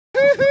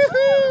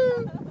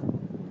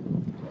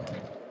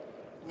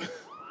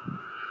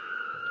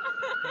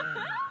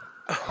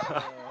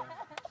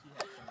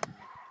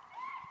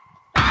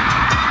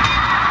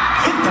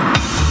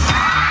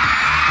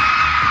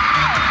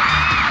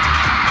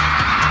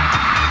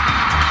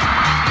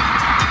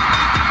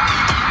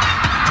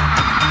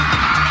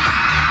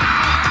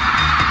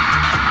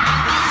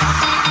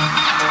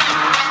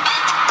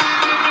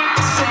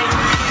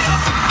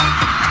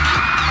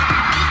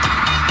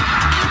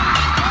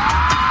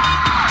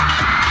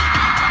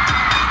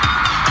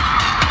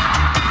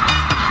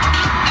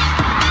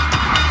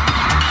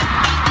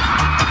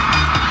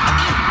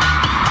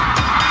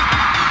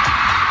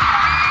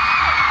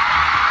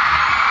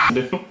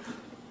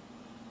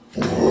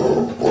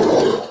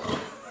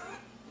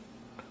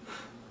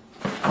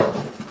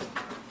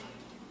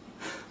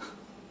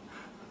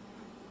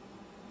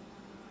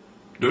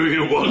Do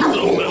you want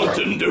some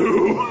Mountain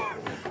Dew?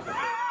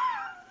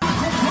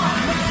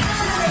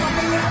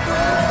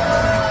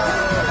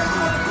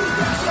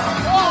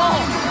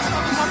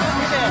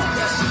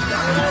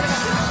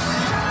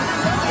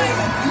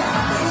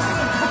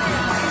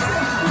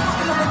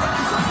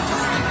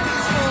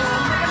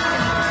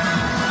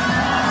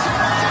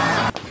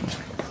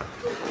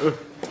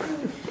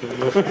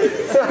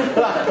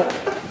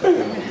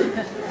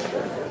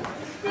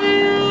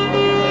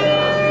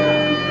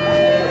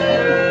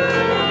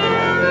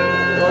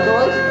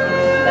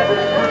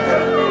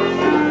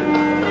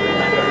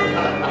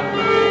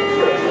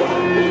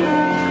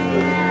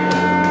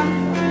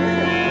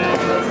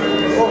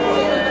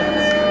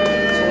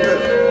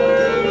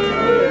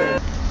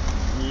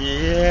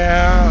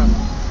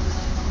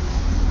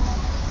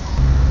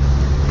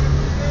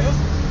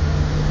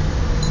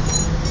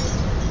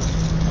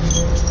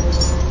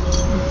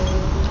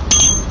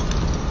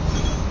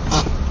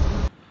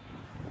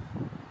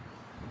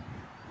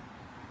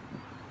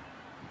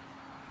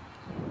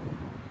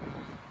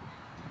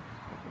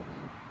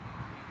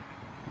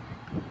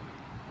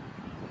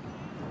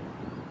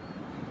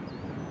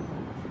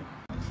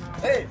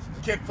 Hey,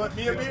 kid, flip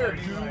me a beer.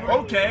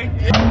 Okay.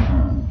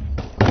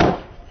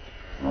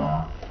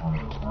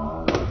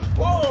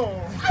 Whoa!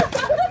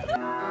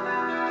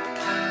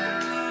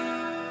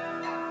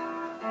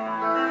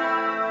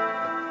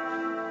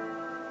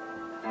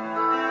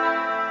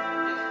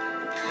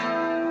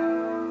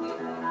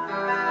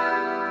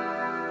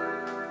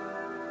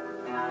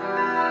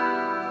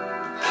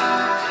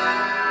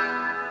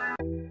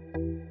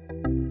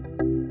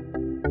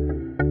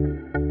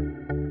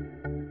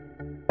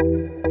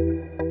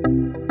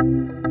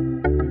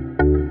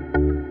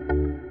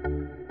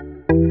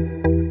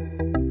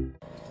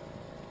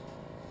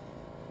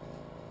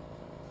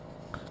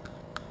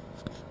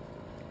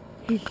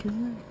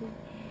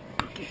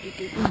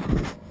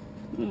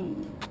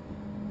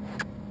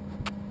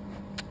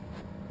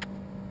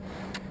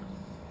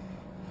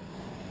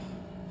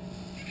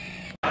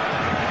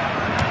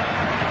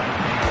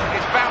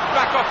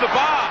 Off the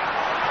bar.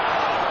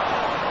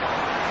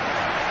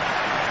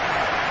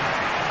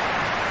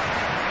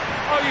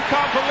 Oh, you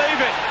can't believe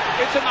it.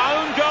 It's an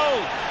own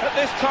goal at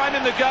this time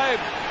in the game.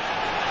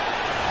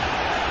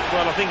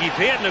 Well, I think if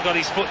he hadn't have got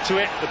his foot to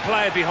it, the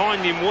player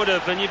behind him would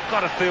have, and you've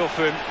got to feel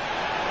for him.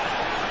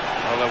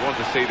 Well, I want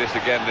to see this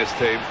again, this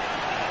team,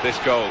 this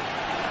goal.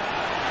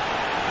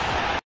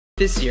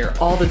 This year,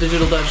 all the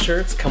Digital Dove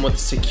shirts come with a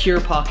secure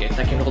pocket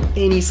that can hold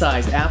any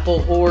size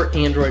Apple or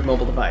Android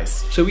mobile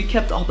device. So we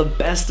kept all the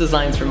best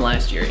designs from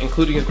last year,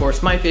 including of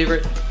course my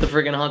favorite, the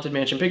friggin' Haunted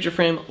Mansion picture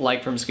frame,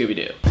 like from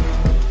Scooby-Doo.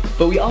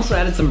 But we also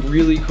added some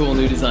really cool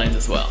new designs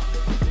as well.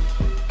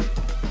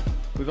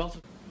 We've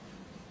also...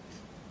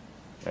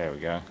 There we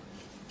go.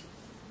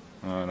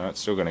 Oh no,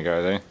 it's still going to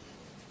go there.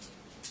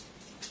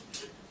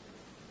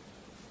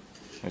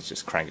 Let's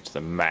just crank it to the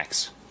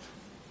max.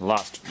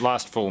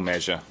 Last full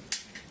measure.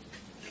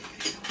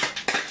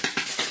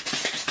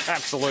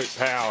 Absolute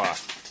power.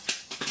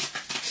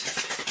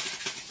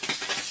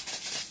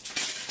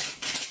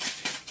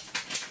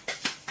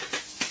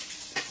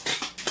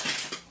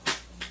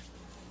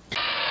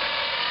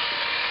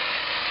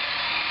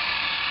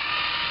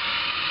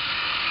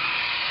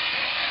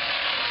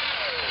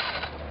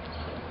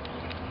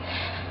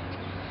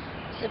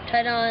 Zip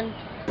tied on.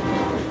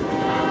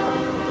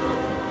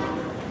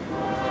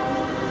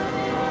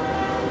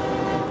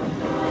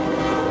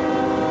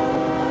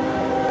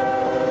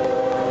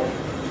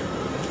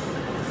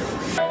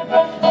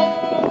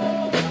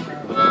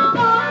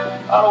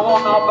 I don't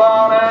want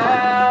nobody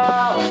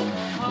else.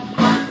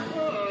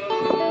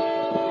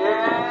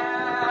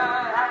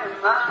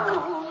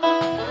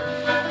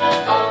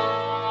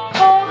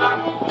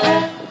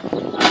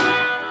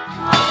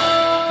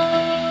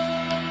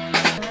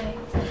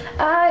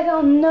 I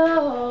don't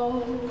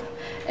know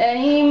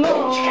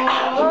anymore.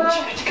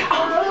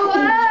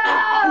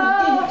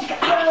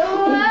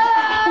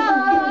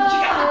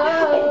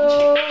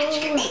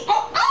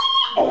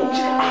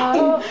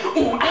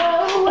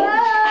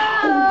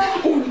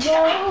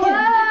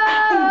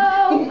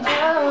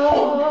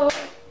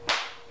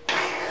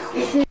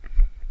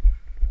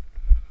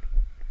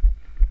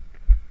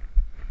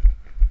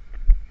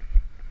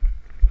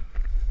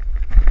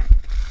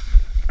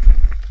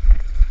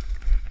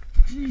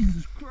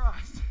 Jesus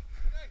Christ.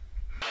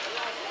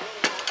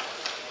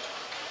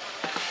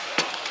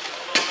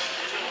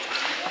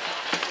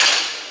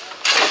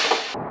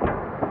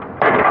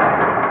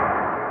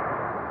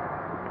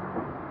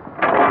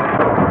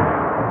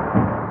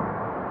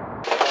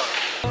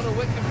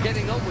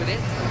 Getting on with it.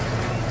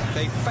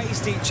 They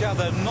faced each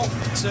other not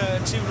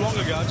too long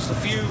ago, just a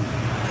few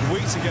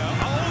weeks ago.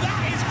 Oh,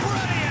 that is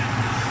brilliant!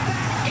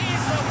 That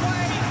is the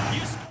way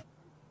you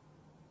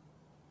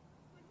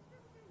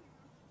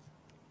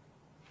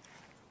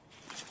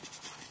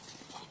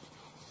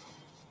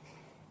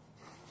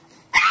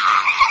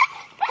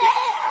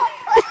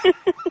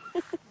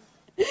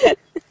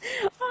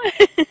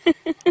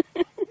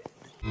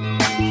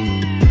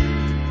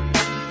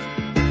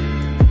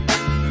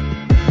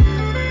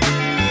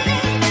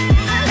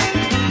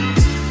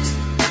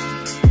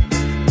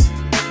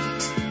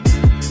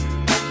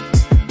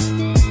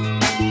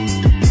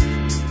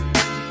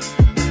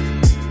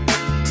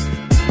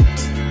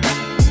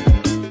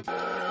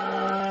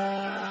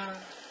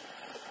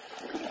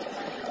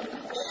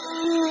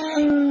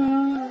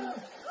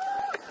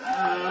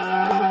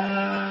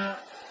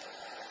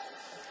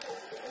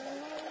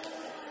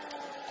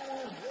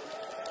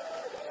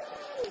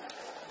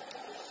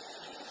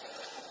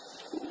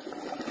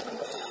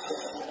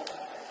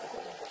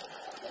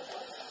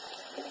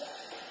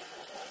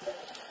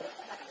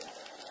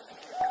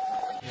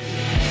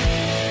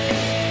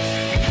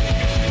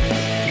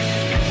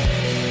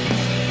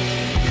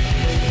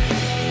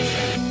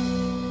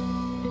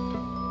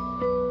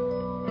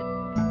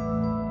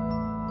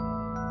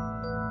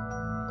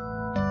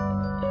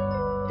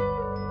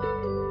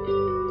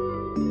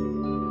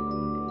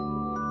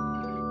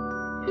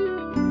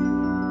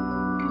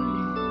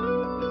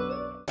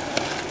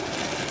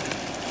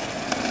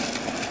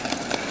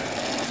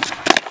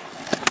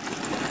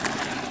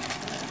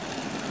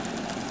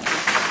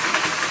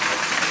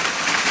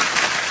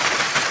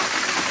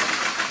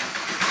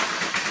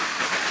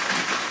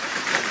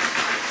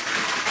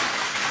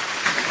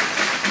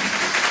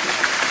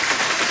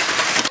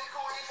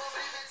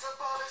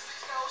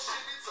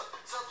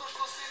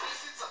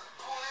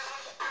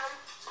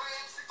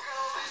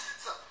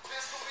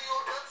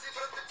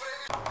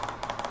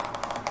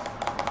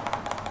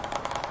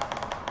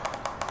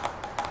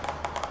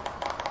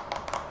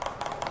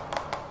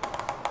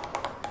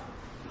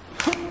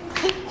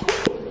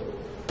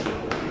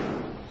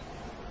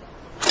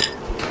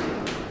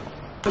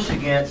push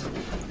against,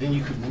 then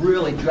you could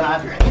really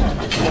drive your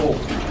hand full.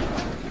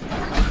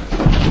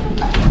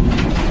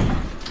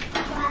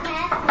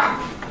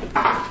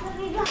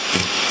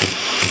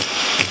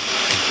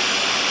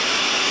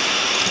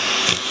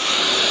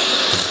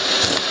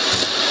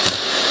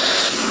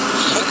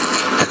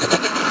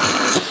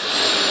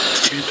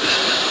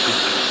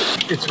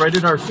 It's right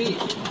at our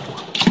feet.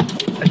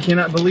 I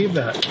cannot believe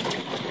that.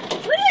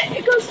 Look at it,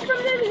 it goes from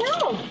the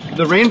hill.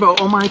 The rainbow,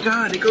 oh my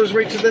God, it goes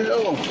right to the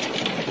hill.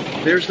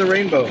 There's the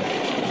rainbow.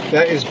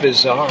 That is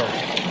bizarre.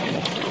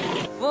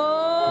 For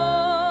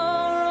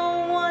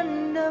a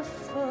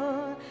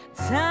wonderful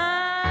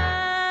time.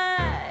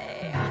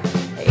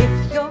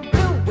 If you're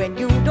blue and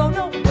you don't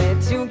know where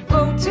to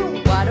go to,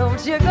 why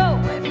don't you go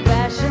where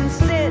fashion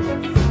sits?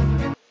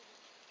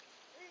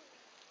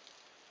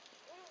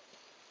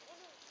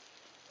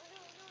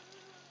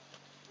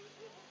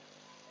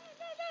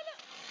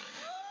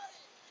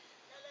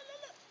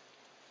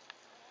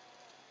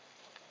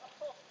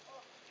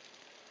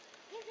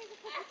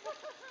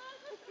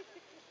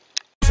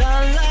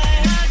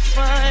 Sunlight hurts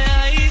my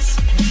eyes.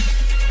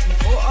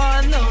 Oh,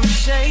 are no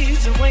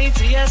shades away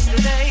to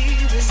yesterday.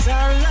 The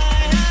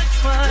sunlight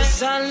hurts my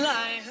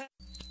sunlight.